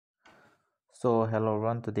So hello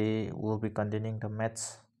everyone, today we'll be continuing the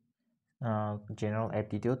maths general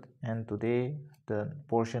aptitude, and today the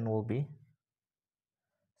portion will be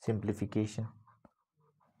simplification.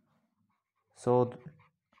 So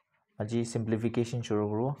aji simplification shuru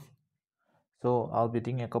karo. So I'll be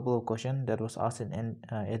doing a couple of questions that was asked in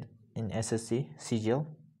SSC, CGL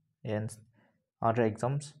and other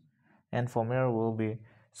exams, and from here we'll be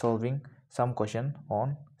solving some question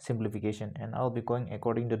on simplification, and I'll be going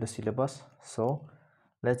according to the syllabus. So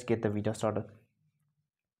let's get the video started.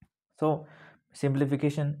 So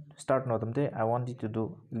simplification start notamde I want you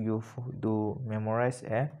to memorize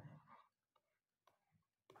a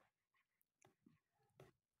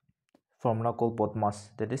formula called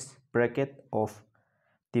BODMAS, that is bracket of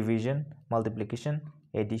division, multiplication,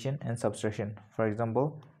 addition and subtraction. For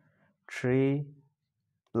example, 3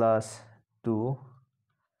 plus 2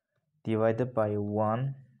 divided by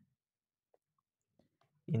 1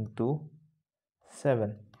 into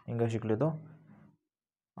 7 inga shiklido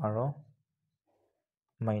aro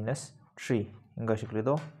minus 3 inga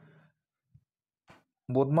shiklido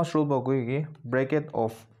BODMAS rule ba goigi bracket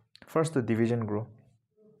of first division group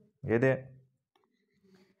yede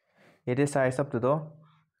size up to the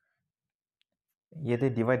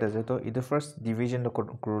yede divide as to either first division the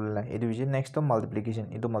group la division next to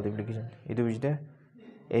multiplication into multiplication idu is the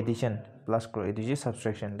addition plus idu is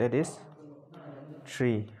subtraction, that is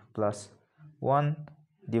 3 plus 1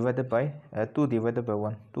 divided by 2 divided by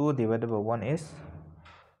 1. 2 divided by 1 is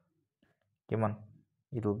come on,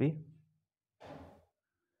 it will be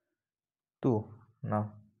 2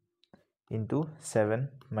 now into 7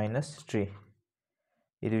 minus 3.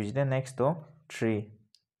 It is the next to 3.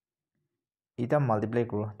 Ita multiply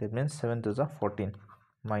grow, that means 7 to the 14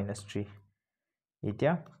 minus 3.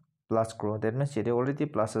 Ita plus grow, that means it already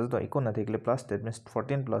plus as the equal plus, that means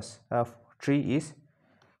 14 plus 3 is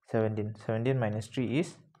 17. 17 minus 3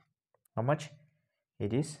 is how much?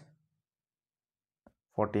 It is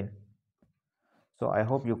 14. So I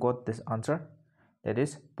hope you got this answer. That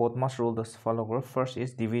is BODMAS rule does follow group. First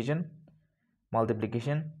is division,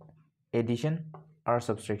 multiplication, addition or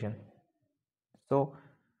subtraction. So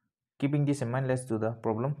keeping this in mind, let's do the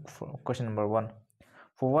problem for question number 1.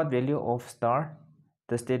 For what value of star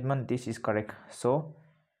the statement this is correct? So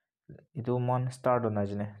idu mon star do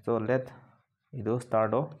najne, so let idu star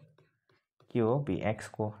do q be x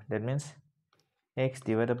ko, that means x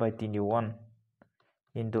divided by 21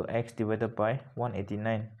 into x divided by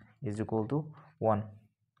 189 is equal to 1.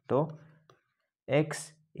 So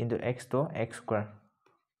x into x to x square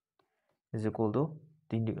is equal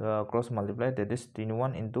to cross multiply, that is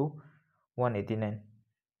 21 into 189.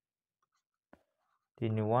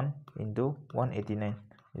 21 into 189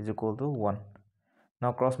 is equal to 1.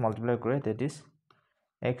 Now cross multiply correct, that is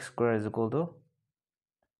x square is equal to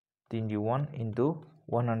 21 into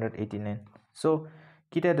 189. So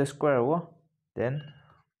kita the square wo, then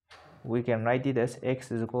we can write it as x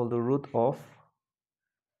is equal to root of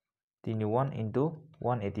 21 into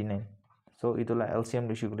 189. So itulah LCM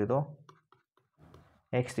dishukli do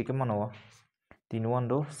x dikeman ho 21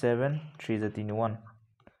 do 7 3 is 21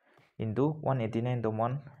 into 189 do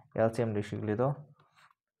 1 LCM dishukli do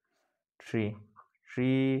 3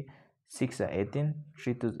 3 6 18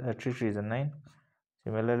 3 to 3 3 is 9.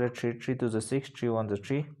 Similarly 3 3 to the 6 3 1 is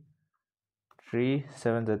 3 3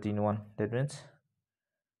 7 is 21. That means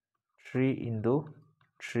 3 into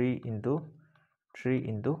 3 into 3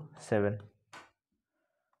 into 7.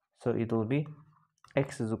 So it will be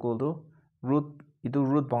x is equal to root itu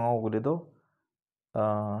root bangao gule do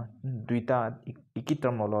duita iki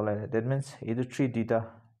term lo la, that means itu 3 duita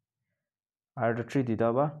ar 3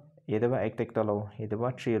 duita ba ede ba ek tek ta lo, ede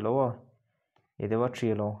ba 3 lo, ede ba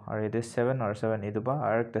 3 lo, ar ede 7 or 7 ede ba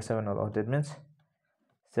ar ek ta 7 lo, that means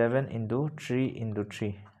 7 into 3 into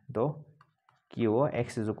 3 do q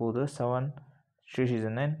x is equal to 7 3 is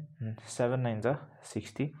 9 7 9 is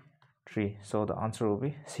 63. So the answer will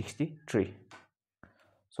be 63.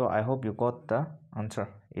 So I hope you got the answer.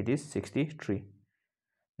 It is 63.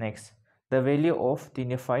 Next, the value of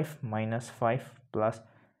 25 minus 5 plus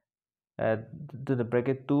to the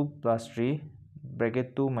bracket 2 plus 3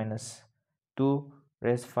 bracket 2 minus 2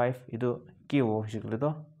 raised 5 itu q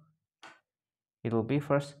it will be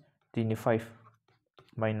first 25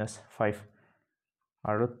 minus 5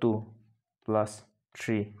 or 2 plus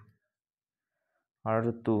 3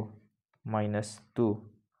 or 2 minus 2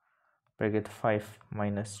 bracket 5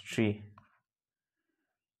 minus 3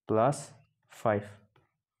 plus 5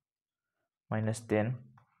 minus 10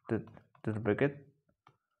 to the bracket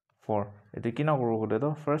 4. Itu kina kuru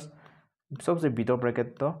do first सबसे भीतर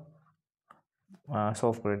bracket to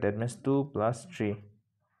solve kore, that means 2 plus 3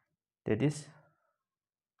 that is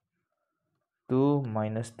 2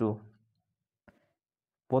 minus 2.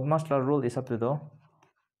 Bodmaslar rule is up to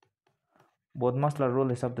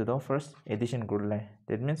the first addition group line.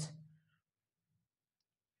 That means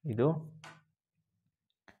idu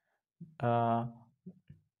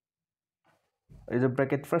is a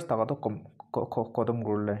bracket first tagato kodam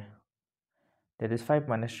group line. That is 5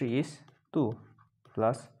 minus 3 is 2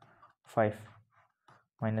 plus 5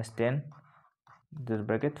 minus 10 this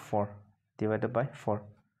bracket 4 divided by 4.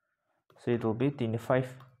 So it will be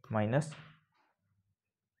 25 minus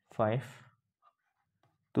 5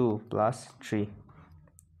 2 plus 3.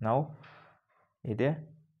 Now idu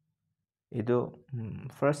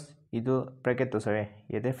first idu bracket to sorry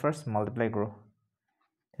yede first multiply grow.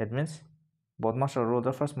 That means Bodmaslar rule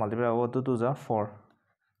the first multiply over 2 to the 4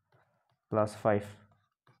 plus 5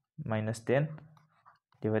 minus 10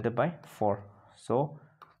 divided by 4. So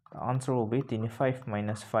the answer will be 25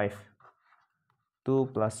 minus 5 2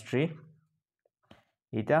 plus 3.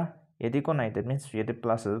 Ita yedi ko nai, that means yedi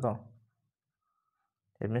plus is to.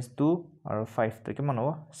 That means 2 or 5 to kiman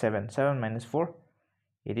over 7. 7 minus 4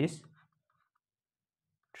 it is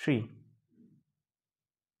 3.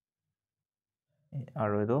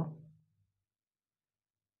 Or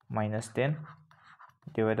minus 10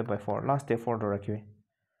 divided by 4. Last day 4 to.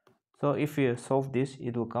 So if you solve this,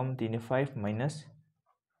 it will come 25 minus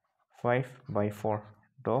 5 by 4.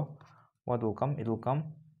 So what will come? It will come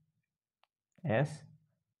as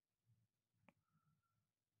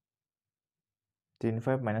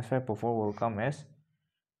 25 minus 5 by 4 will come as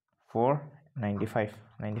 495.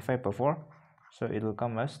 95 by 4. So it will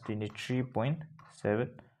come as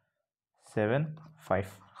 23.775.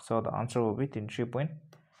 So the answer will be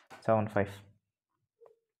 23.75.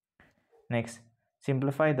 Next,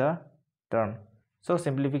 simplify the term. So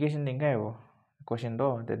simplification thing question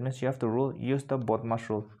though, that means you have to use the Bodmas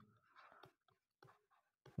rule.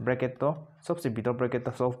 Bracket to सबसे भीतर bracket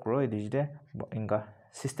to solve करो इधर इनका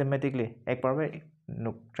systematically एक बार में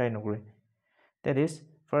try नुकरे. That is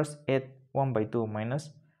first 8 1 by 2 minus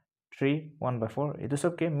 3 1 by 4 इधर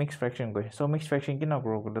सब के mixed fraction को. So mixed fraction की ना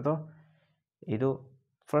करो कर तो इधर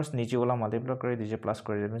first नीचे वाला multiply करे इधर plus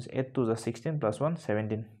करे. That means 8 to the 16 plus 1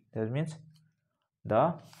 17. That means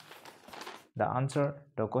the answer,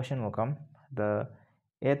 the question will come the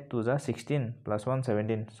 8 to the 16 plus 1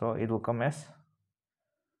 17. So it will come as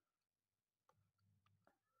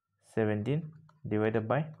 17 divided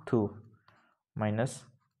by 2 minus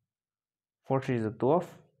 4 3 is the 2 of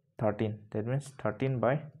 13. That means 13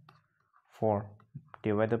 by 4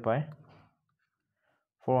 divided by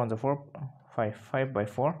 4 on the 4 5 by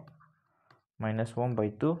 4 minus 1 by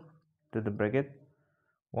 2 to the bracket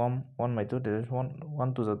 1 by 2. That is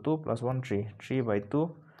 1 to the 2 plus 1 3 3 by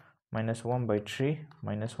 2 minus 1 by 3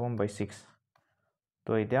 minus 1 by 6.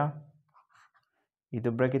 So either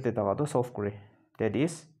bracket to solve kore. That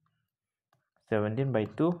is 17 by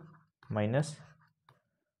 2 minus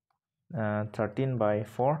 13 by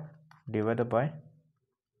 4 divided by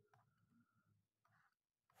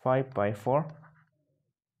 5 by 4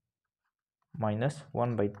 minus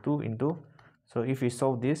 1 by 2 into. So if we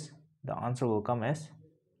solve this, the answer will come as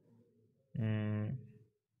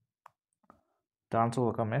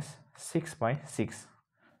 6 by 6.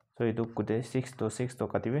 So it will 6 to 6 to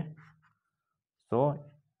katibe. So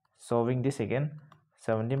solving this again,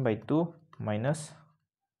 17 by 2 minus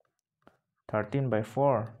 13 by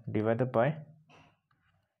 4 divided by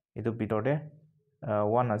itu bitode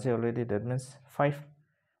 1 ase already. That means 5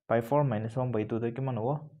 by 4 minus 1 by 2 to kiman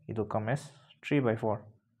hobo? It will come as 3 by 4.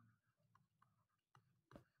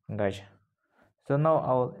 Guys, so now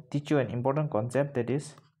I'll teach you an important concept, that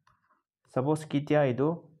is suppose kitia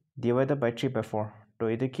idu divided by 3 by 4. So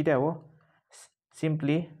idu kitia hobo?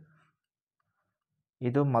 Simply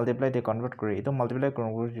idu multiply they convert kore. Idu multiply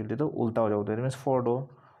convert jule to ulta ho jabo. That means 4 do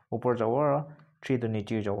upar jabo aur 3 to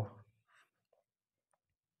niche jabo.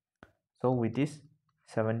 So with this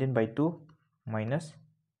 17 by 2 minus,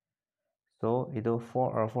 so idu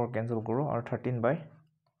 4 or 4 cancel koro or 13 by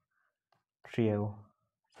 3 ago.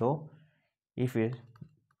 So if we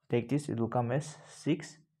take this, it will come as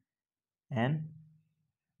 6 and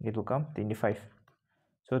it will come 25.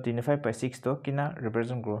 So 25 by 6 to kina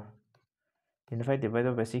represent koro. 25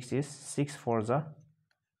 divided by 6 is 6 4 the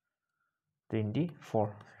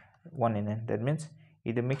 24 1 in n. That means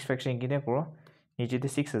idu mixed fraction kina koro niche the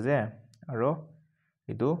 6 ase aro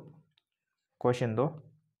idu question do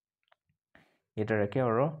eta rakhe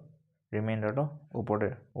aro remainder do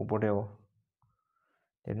upode ho.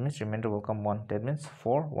 That means remainder will come 1. That means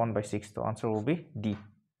 4 1 by 6. The answer will be D.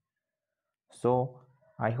 So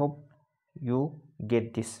I hope you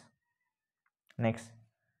get this. Next,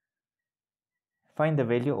 find the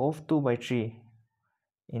value of 2 by 3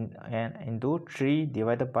 into 3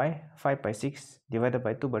 divided by 5 by 6 divided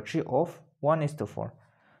by 2 by 3 of 1 is to 4.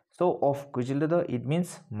 So of it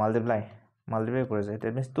means multiply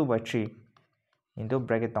that means 2 by 3 into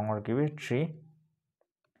bracket give it 3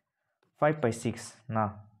 5 by 6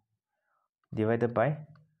 now divided by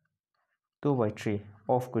 2 by 3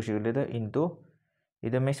 of into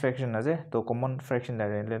either mixed fraction as a to common fraction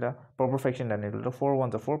that proper fraction that 4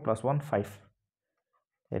 1 4 plus 1 5.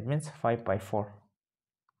 That means 5 by 4.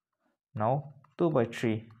 Now 2 by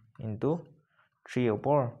 3 into 3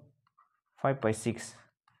 over 5 by 6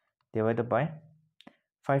 divided by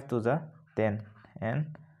 5 to the 10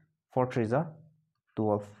 and 4 3 is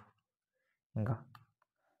 12.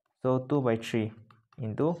 So 2 by 3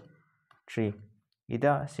 into 3.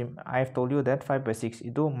 I have told you that 5 by 6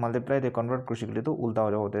 itu multiply the convert crucially to ulta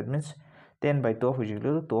ho. That means 10 by 12 is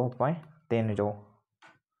equal to 12 by 10 ho.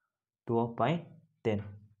 12 by 10.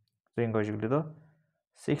 So in equal to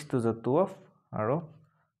 6 to the 12 arrow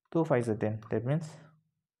 2 5 is 10. That means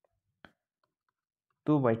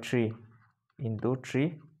 2 by 3 into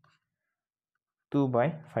 3 2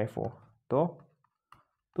 by 5 4. So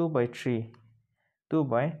 2 by 3 2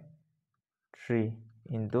 by 3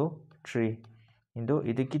 into 3 into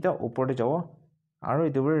itu kita upor de jawo aro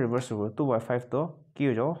itu reverse hobo 2 by 5 to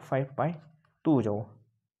ki ho jawo 5 by 2 jawo.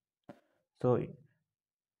 So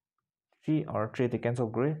 3 or 3 they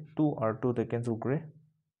cancel gray, 2 or 2 they cancel gray.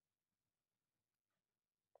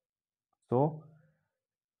 So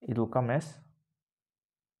it will come as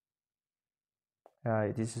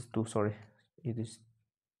this is 2, sorry, it is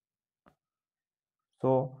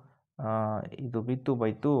so it will be 2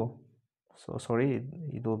 by 2. So sorry,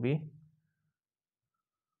 it will be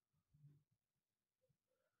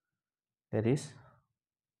that is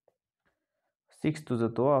 6 to the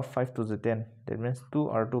 12 5 to the 10. That means 2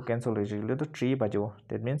 or 2 cancel is equal to 3 by 2.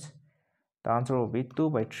 That means the answer will be 2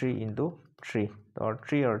 by 3 into 3 or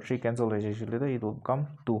 3 cancel is equal to it will become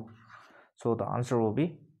 2. So the answer will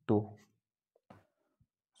be 2.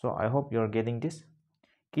 So I hope you are getting this.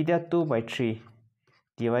 Kita 2 by 3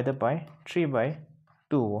 divided by 3 by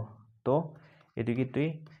 2. So it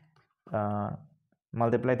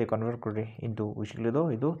multiply the convert into which is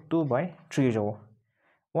 2 by 3.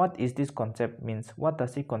 What is this concept means? What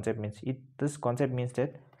does this concept means? This concept means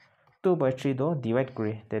that 2 by 3 do divide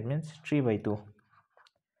kore. That means 3 by 2.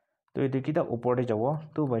 So it kita upor de jawo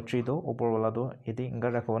 2 by 3 do upor wala do iti inga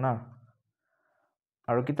rakho na.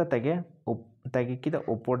 Aru kita tage kita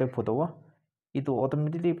upor de photowa it will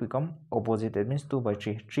automatically become opposite. That means 2 by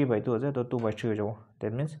 3. 3 by 2 is 2 by 3 jawo.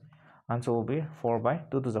 That means answer will be 4 by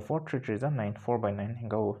 2 to the 4 3 3 is 9 4 by 9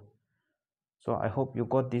 inga. So I hope you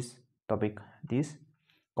got this topic, this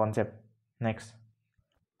concept. Next,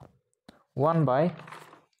 1 by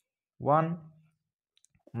 1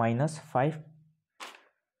 minus 5,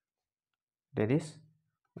 that is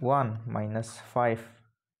 1 minus 5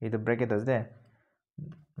 with the bracket is there,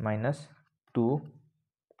 minus 2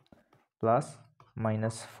 plus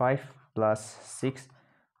minus 5 plus 6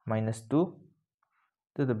 minus 2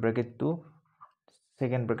 to the bracket 2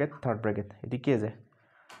 second bracket third bracket.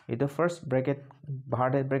 It the first bracket bahar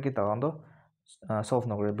bracket solve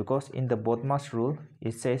no, because in the BODMAS rule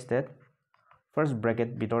it says that first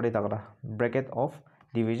bracket bracket of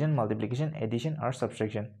division, multiplication, addition or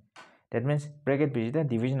subtraction. That means bracket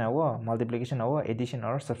division multiplication addition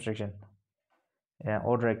or subtraction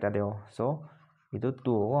order so it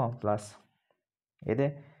 2 plus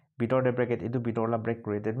ede bitor the bracket itu bitor la break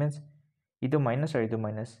kore. That means itu minus or itu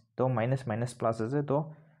minus to minus minus plus is to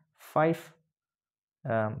 5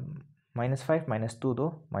 minus 5 minus 2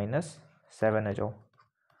 to minus 7 ajo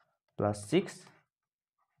plus 6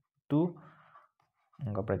 2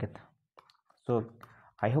 bracket. So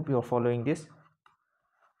I hope you are following this.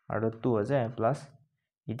 Or 2 as a plus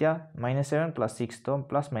ita minus 7 plus 6 to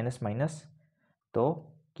plus minus minus to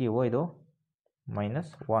ki do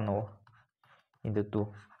minus 1 into 2.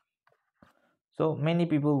 So many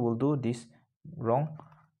people will do this wrong.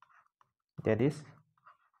 That is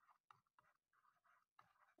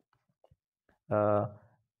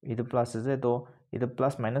either plus is it or either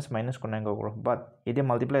plus minus minus but it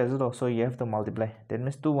multiply as it, so you have to multiply. That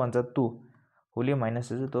means 2 ones are 2 wholly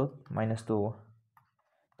minus is it minus 2.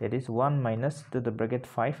 That is 1 minus to the bracket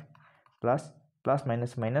 5 plus plus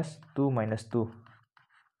minus minus 2 minus 2.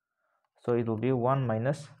 So it will be 1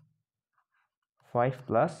 minus 5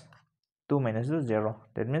 plus 2 minus 2 0.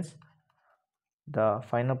 That means the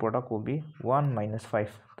final product will be 1 minus 5.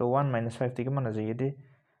 So 1 minus 5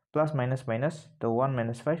 plus minus minus the 1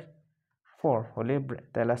 minus 5 4 only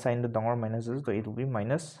tell sign the donor minus, so it will be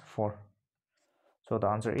minus 4. So the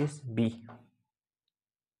answer is B.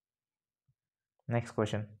 Next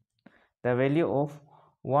question. The value of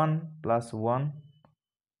 1 plus 1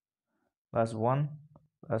 plus 1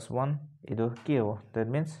 plus 1 itu কি হ'ব? That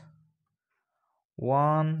means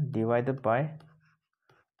 1 divided by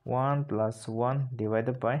 1 plus 1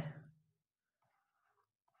 divided by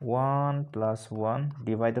 1 plus 1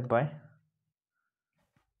 divided by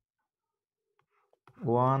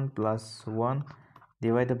 1 plus 1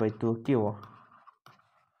 divided by 2 কি হ'ব?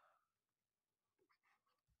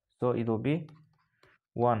 So it will be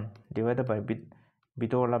 1 divided by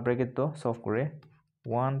ভিতৰৰ bracket to solve কৰে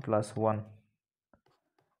 1 plus 1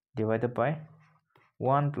 divided by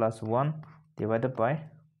 1 plus 1 divided by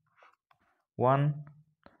 1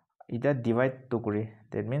 এটা divide to কৰে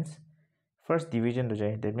that means first division to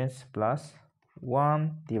যায় that means plus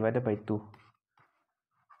 1 divided by 2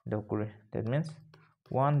 do কৰে that means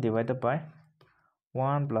 1 divided by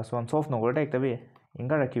 1 plus 1 solve নকৰে এটা B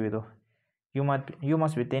ইংগা ৰাখিবি তো you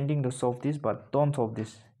must be tending to solve this but don't solve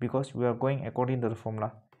this because we are going according to the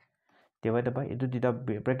formula divided by itu dita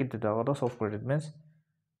bracket to the solve করে that means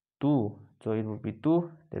 2 so it will be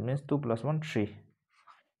 2 that means 2 plus 1 3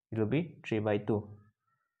 it will be 3 by 2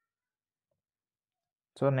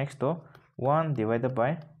 so next to 1 divided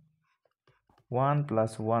by 1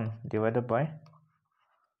 plus 1 divided by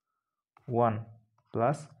 1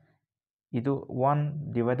 plus itu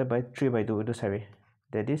 1 divided by 3 by 2 itu sabi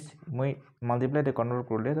that is moi multiply the convert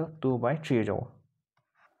korle to 2 by 3 jao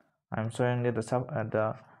I am showing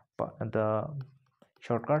the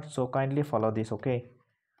shortcut so kindly follow this okay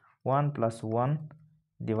 1 plus 1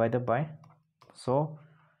 divided by so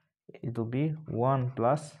it will be 1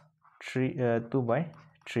 plus 2 by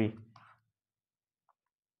 3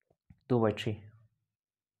 2 by 3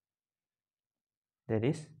 that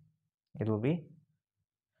is it will be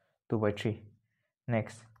 2 by 3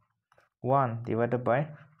 next 1 divided by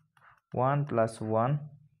 1 plus 1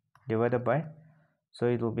 divided by so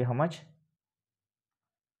it will be how much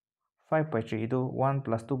 5 by 3 itu 1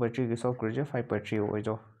 plus 2 by 3 ke solve kore 5 by 3 ho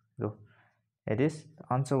jo it is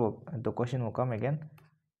answer of the question will come again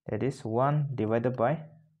that is 1 divided by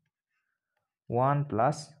 1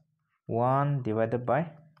 plus 1 divided by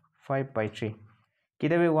 5 by 3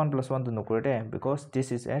 kitabe 1 plus 1 to no kore because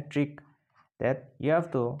this is a trick that you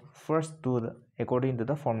have to first do according to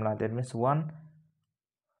the formula that means 1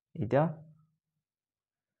 ita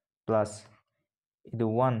plus itu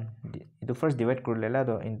 1 itu first divide kore lela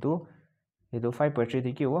to into itu 5 by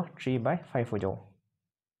 3 ki ho 3 by 5 ho jao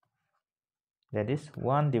that is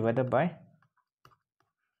 1 divided by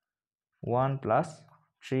 1 plus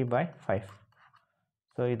 3 by 5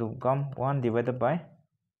 so it will come 1 divided by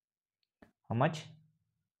how much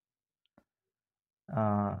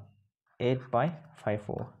 8 by 5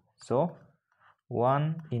 हो so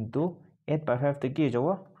 1 into 8 by 5 to ki jo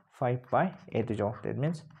 5 by 8 jo that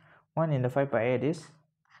means 1 into 5 by 8 is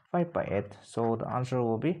 5 by 8 so the answer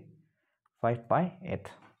will be 5 by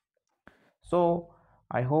 8 so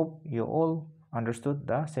I hope you all understood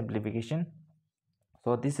the simplification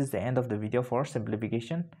so this is the end of the video for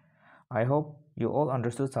simplification I hope you all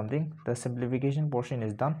understood something the simplification portion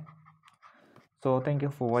is done so thank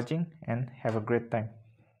you for watching and have a great time